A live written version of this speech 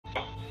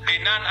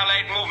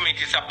non-allied movement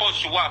is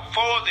supposed to work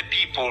for the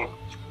people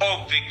of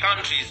the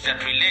countries that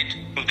relate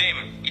to them.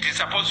 It is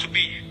supposed to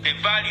be the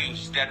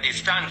values that they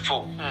stand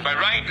for. But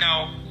right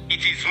now,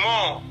 it is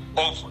more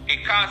of a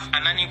curse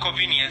and an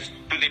inconvenience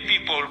to the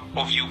people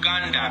of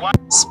Uganda.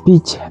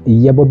 Speech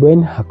ya Bobi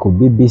Wine ku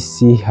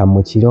BBC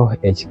mu kiro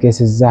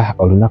ekikesezza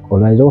olunaku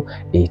olwaliro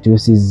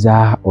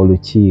etuusizza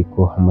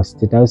olukiiko mu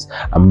Statehouse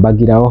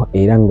mbagirawo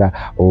era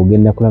nga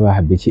ogenda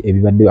kulaba biki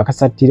ebibadde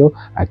akasatiro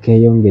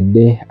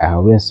akeyongedde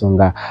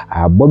olw'ensonga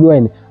Bobi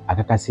Wine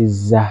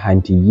akakasizza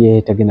nti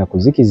ye tagenda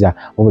kuzikiza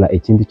wabula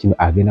ekintu kino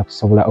agenda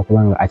kusobola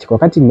okubanga akikola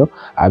kati nno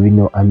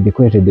bino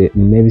ambikuletedde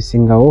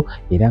n'ebisingawo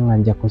era nga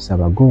nja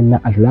kusaba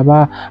gwenna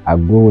atulaba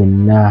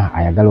gwenna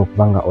ayagala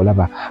okubanga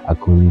olaba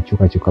ku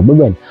nkyukakyuka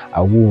Bobi Wine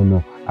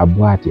awuuno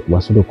abwati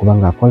wasobola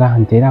okubanga akola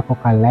nteerako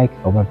ka like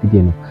oba video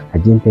eno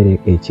agimpere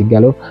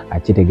ekigalo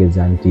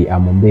akitegeeza nti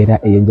mu mbeera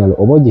ey'enjawulo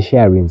oba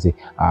ogisharinze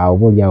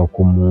oba oliawo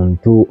ku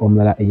muntu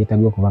omulala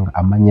eyeetaaga okubanga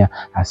amanya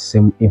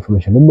same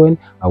information. Bobi Wine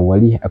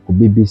wali ku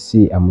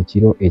BBC mu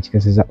kiro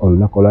ekikeseza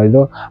olunaku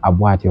olwaliro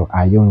abwatyo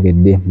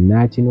ayongedde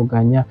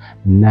n'akinoganya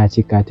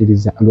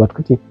n'akikaatiriza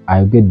lwatukuti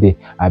ayogedde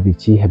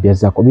biki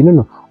byazzaako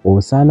binono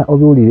osaana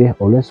obiwulire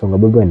olw'ensonga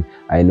Bobi Wine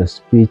ino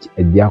speech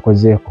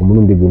egyakoze ku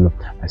mulundi guno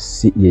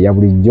si ye ya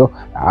bulijjo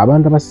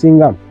abantu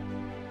abasinga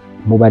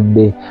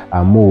mubadde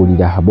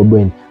muwulira Bobi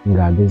Wine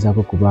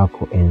ng'agezaako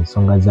kubaako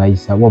ensonga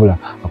z'ayisa wabula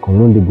ku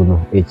mulundi guno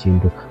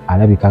ekintu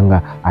alabika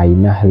nga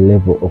ayina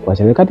level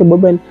okwakyala kati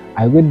Bobi Wine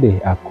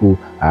ayogedde ku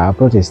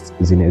protest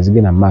zino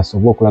ezigenda maaso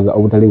oba okulaga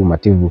obutali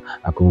bumativu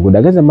ku nguudo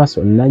ageze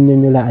maaso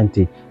n'annyonnyola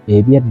nti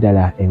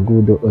ebyaddala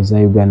enguudo za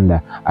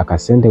Uganda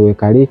akasente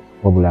weekali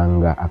wabula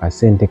nga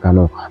akasente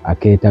kano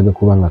akeetaaga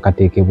kubanga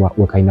kateekebwa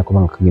wekalina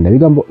kubanga kagenda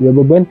bigambo bya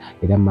Bobi Wine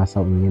era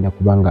maaso ngenda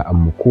kubanga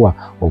mukuwa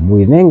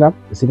omuwiri naye nga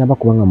sinaba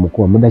kubanga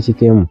mukuwa mu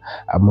dakiika emu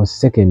mu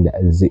second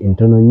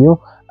ntono nnyo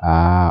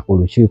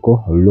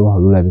olukiiko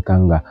lulabika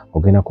nga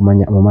ogenda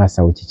kumanya mu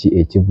maaso kiki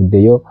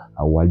ekivuddeyo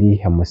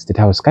wali mu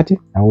Statehouse kati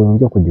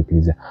awonja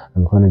okujjukiriza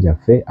emikono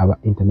gyaffe aba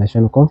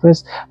international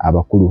conference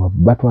abakulu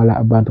batwala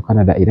abantu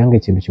Canada era nga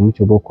ekintu kimu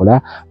kyoba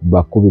okola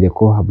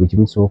bakubireko buli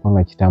kimu kisoboka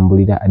nga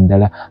kitambulira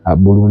ddala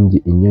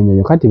bulungi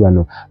nnyonnyonyo kati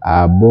bano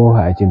bo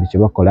ekintu kye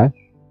bakola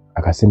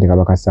akasente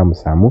kaba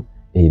kasaamusaamu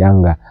era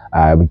nga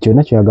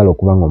kyonna kyoyagala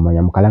okuba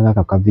ng'omanya mu kalanga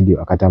ako ka video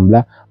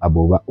akatambula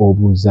bw'oba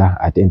obuuza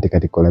ate ente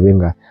kati kolabe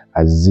nga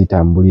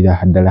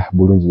zitambulira ddala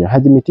bulungi nnyo.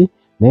 Hajimiti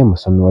naye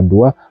musomi wa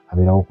dduwa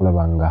abeerawo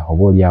okulaba nga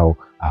oba oliawo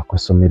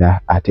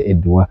akusomera ate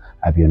edduwa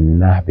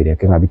byonna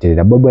bireke nga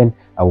biterera. Bobi Wine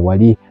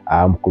wali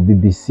ku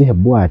BBC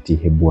bw'ati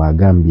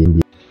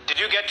bw'agambye. Did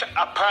you get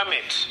a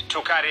permit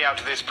to carry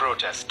out this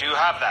protest? Do you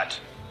have that?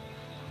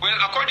 Well,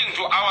 according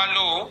to our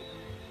law,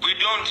 we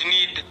don't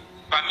need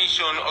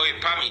permission or a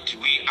permit.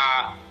 We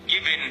are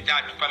given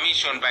that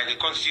permission by the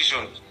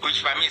Constitution, which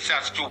permits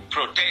us to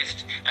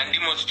protest and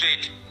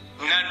demonstrate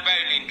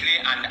non-violently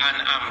and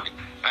unarmed.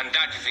 And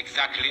that is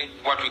exactly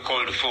what we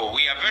called for.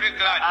 We are very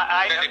glad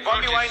that the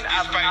Bobi Wine,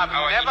 protest, I've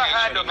never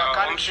heard of a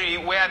country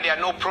where there are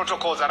no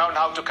protocols around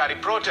how to carry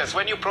protests.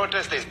 When you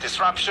protest, there's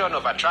disruption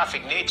of a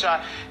traffic nature.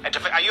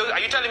 Are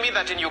you telling me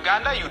that in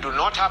Uganda you do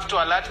not have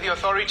to alert the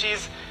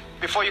authorities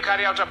before you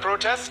carry out a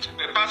protest?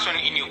 A person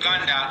in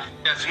Uganda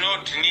does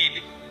not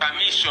need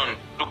permission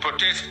to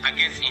protest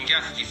against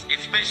injustice,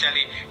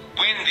 especially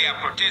when they are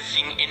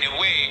protesting in a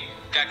way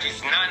that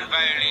is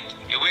non-violent,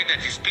 a way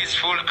that is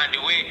peaceful, and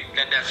a way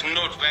that does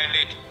not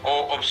violate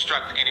or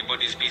obstruct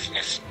anybody's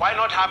business. Why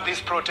not have this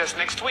protest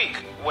next week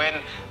when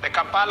the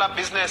Kampala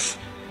business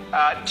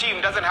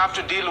team doesn't have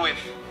to deal with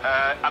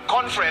a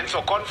conference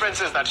or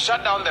conferences that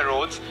shut down the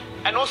roads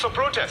and also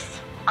protests?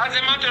 As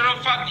a matter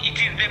of fact, it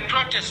is the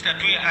protest that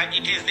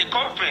it is the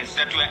conference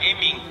that we are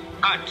aiming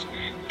at.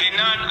 The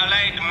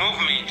non-allied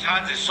movement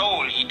has a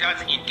soul, it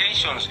has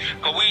intentions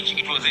for which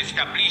it was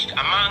established,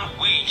 among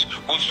which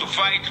was to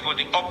fight for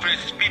the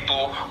oppressed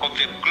people of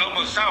the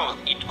global south.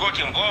 It got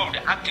involved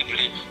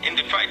actively in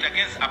the fight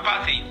against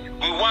apartheid.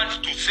 We want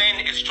to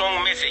send a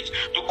strong message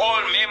to all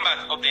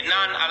members of the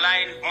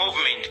non-allied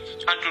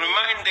movement and to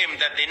remind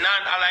them that the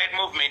non-allied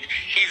movement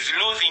is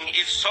losing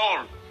its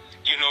soul.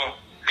 You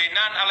know, the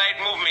non-allied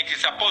movement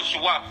is supposed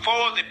to work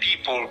for the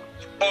people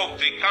of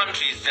the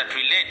countries that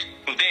relate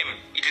to them.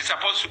 It is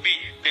supposed to be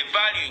the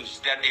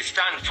values that they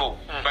stand for.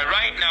 But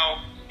right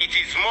now, it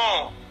is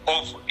more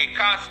of a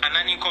curse and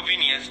an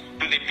inconvenience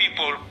to the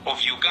people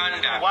of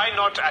Uganda. Why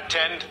not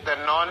attend the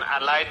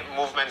non-allied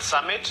movement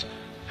summit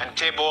and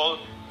table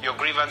your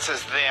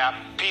grievances there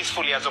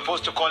peacefully as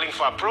opposed to calling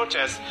for a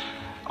protest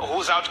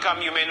whose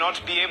outcome you may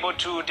not be able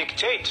to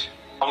dictate?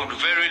 I would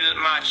very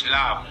much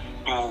love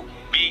to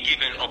be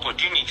given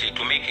opportunity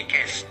to make a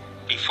case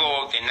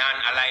before the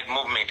non-allied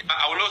movement.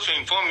 I will also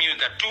inform you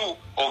that 2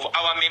 of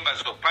our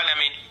members of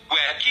parliament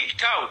were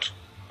kicked out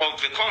of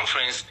the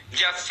conference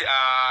just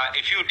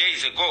a few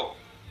days ago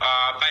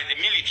by the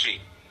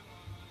military.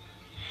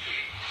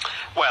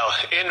 Well,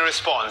 in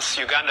response,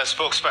 Uganda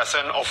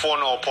spokesperson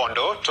Ofono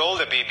Opondo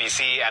told the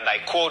BBC, and I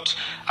quote,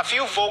 a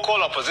few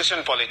vocal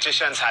opposition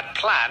politicians had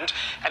planned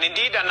and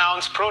indeed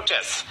announced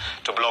protests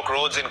to block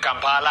roads in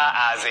Kampala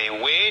as a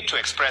way to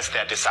express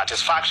their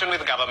dissatisfaction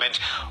with government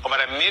over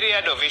a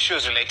myriad of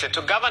issues related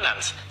to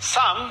governance,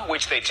 some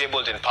which they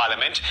tabled in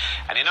Parliament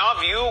and in our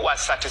view was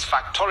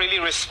satisfactorily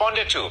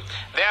responded to.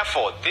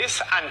 Therefore,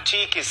 this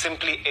antique is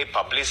simply a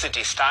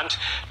publicity stunt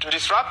to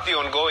disrupt the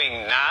ongoing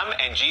NAM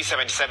and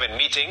G77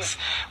 meetings,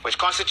 which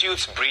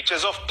constitutes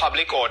breaches of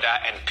public order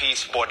and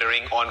peace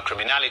bordering on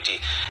criminality.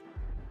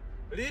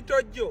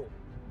 Lito jo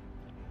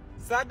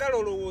sagala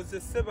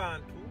olowooze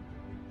ssebantu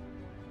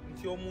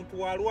nti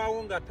omuntu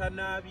walwawo nga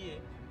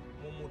tanaabye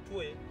mu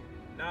mutwe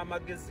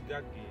n'amagezi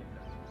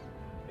gagenda.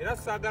 Era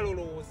sagala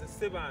olowooze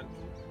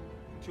ssebantu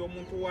nti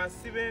omuntu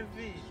wasiba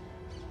enviiri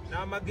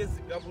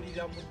n'amagezi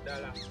gabuliramu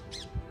ddala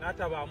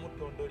n'atabaamu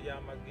ttondo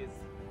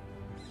ly'amagezi.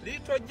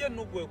 Lito je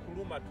nno gwe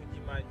kuluma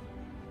tugimanyi.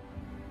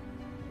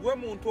 Gwe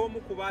muntu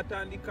omu ku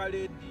baatandika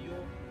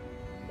leediyo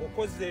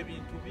okoze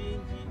ebintu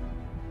bingi,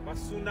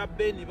 basuna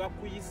beni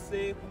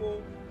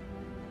bakuyiseeko,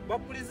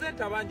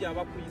 bapulizenta bangi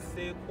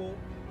abakuyiseeko,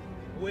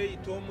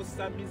 weeyita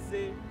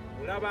omusamize,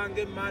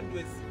 olabanga emmandu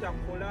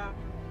ezitakola,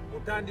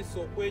 otandise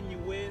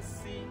okwenyiwa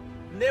ensi,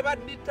 ne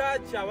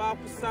badditaaci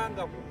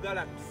abaakusanga ku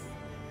galakisi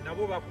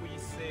nabo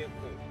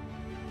bakuyiseeko.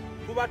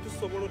 Tuba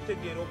tusobola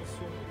otegeera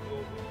obusungu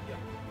gy'obujja.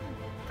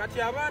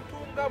 Kati abantu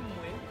nga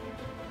mmwe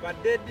ba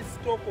dead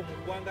stock mu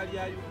ggwanga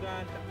lya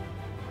Uganda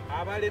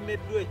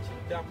abalemeddwa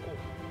ekiddako,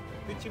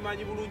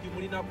 tukimanyi bulungi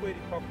mulina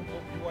kweripa ku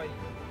Bobi Wine,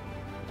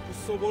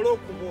 tusobole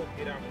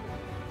okuboogeramu.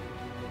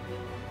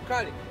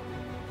 Kale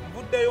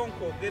nvuddeyo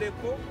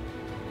nkwogereko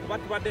kuba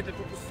tubadde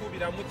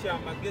tetukusuubiramu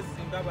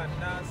kyamagezi nga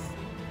bannansi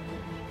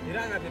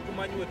era nga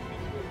tetumanyi we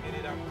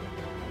tulikwogereramu.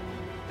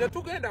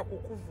 Tetugenda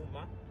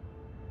kukuvuma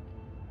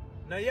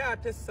naye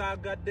ate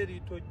saagadde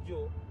Lito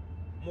jo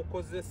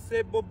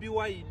mukozese Bobi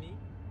Wine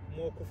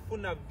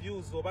mwokufuna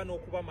views oba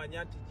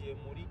n'okubamanya nti gye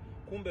muli,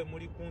 kumbe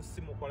muli ku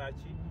nsi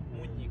mukolaki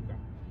munyika.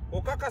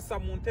 Okakasa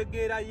mu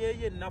ntegeera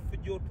yeeye ennafu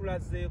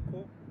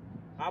gy'otulazeeko,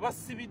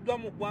 abasibiddwa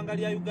mu ggwanga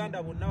lya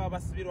Uganda bonna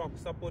babasibirwa ku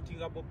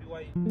supportinga Bobi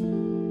Wine.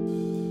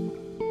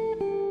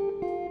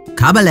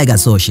 Kabalega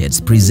Associates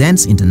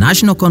presents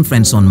International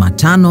Conference on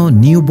Maternal,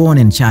 Newborn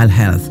and Child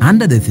Health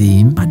under the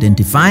theme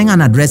Identifying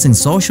and Addressing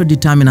Social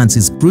Determinants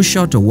is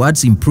Crucial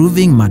Towards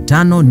Improving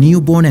Maternal,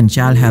 Newborn and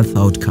Child Health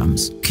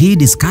Outcomes. Key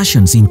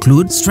discussions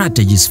include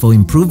strategies for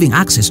improving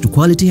access to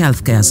quality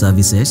healthcare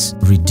services,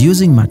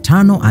 reducing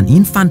maternal and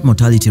infant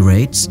mortality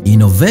rates,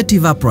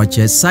 innovative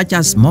approaches such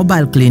as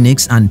mobile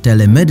clinics and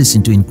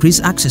telemedicine to increase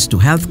access to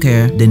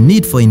healthcare, the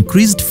need for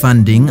increased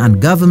funding and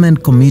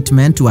government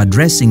commitment to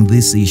addressing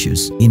these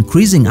issues,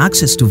 increasing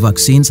access to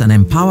vaccines and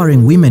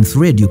empowering women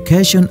through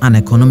education and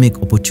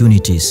economic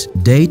opportunities.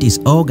 Date is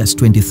August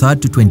 23rd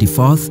to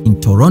 24th in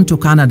Toronto,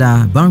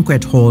 Canada,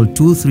 Banquet Hall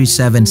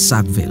 237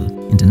 Sackville.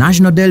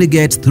 International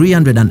delegates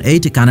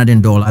 $380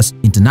 Canadian,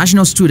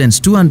 international students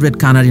 $200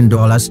 Canadian,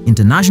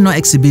 international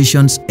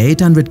exhibitions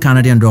 $800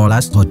 Canadian,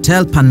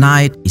 hotel per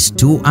night is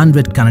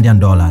 $200 Canadian.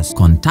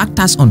 Contact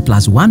us on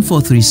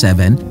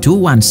 +1437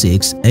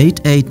 216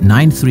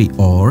 8893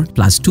 or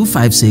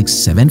 +256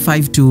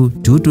 752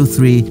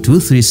 223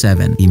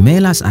 237.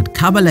 Email us at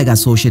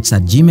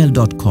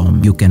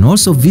kabalegassociates@gmail.com. You can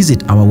also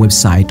visit our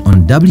website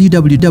on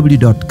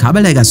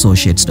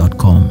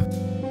www.kabalegassociates.com.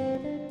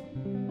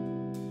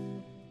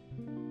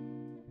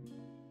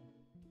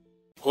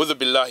 A'udhu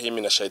billahi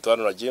minash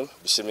shaitani rajim.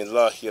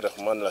 Bismillahir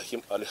rahmanir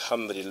rahim.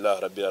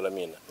 Alhamdulillah rabbil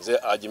alamin. Nze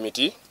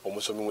Ajimiti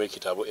omusomi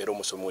w'ekitabo era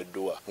omusomi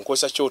w'edduwa.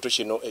 Nkozesa kyoto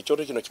kino,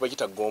 ekyoto kino kiba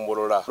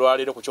kitagombolola.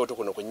 Lwaleero ku kyoto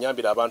kuno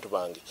kunyambira abantu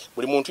bange.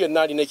 Buli muntu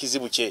yenna alina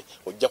ekizibu kye,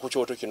 ojja ku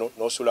kyoto kino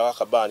n'osula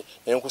akabaani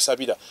ne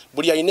nkusabira.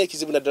 Buli alina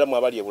ekizibu naddala mu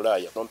abali e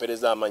Bulaaya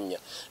n'ompereza amannya.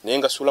 Ne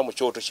ngasula mu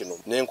kyoto kino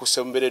ne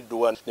nkusembera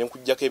edduwa ne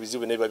nkujjako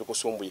ebizibu ne biba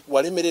bikusumbuye.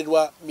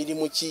 Walemererwa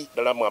mirimu ki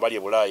ddala mu abali e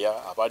Bulaaya,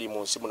 abali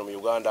mu nsi muno mu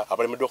Uganda,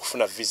 abalemeddwa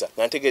okufuna visa.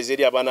 Nantegeeza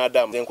eri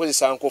abanadamu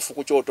enkozesa nkofu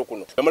ku kyoto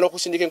kuno. Namala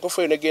okusindika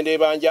enkofu eyo negenda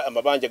ebanja,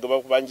 amabanja ge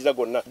bakubanjiza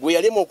gonna. Gwe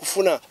yalema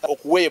okufuna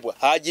okuweebwa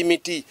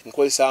Ajimiti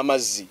nkozesa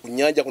amazzi ku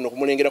nnyanja kuno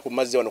kumulengera ku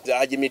mazzi wano.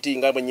 Ajimiti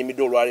nga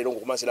bwenyimidde olwaleero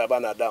ngokumasira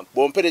abanadamu.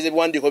 Bompereza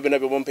ebiwandiiko byonna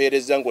bye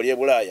bompereza ng'oli e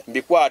Bulaaya.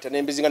 Mbikwata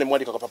ne mbizinga ne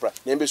mwandika kapapula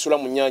ne mbisula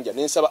mu nnyanja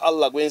ne nsaba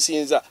Allah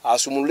gwensinza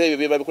asumulule ebyo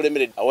bye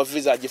babikulemeredde. Awa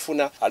visa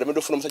agifuna, alemedde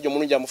okufuna omusajja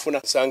omulungi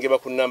amufuna. Sangeba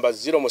ku namba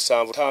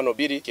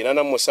 0752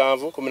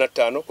 87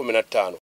 15 15.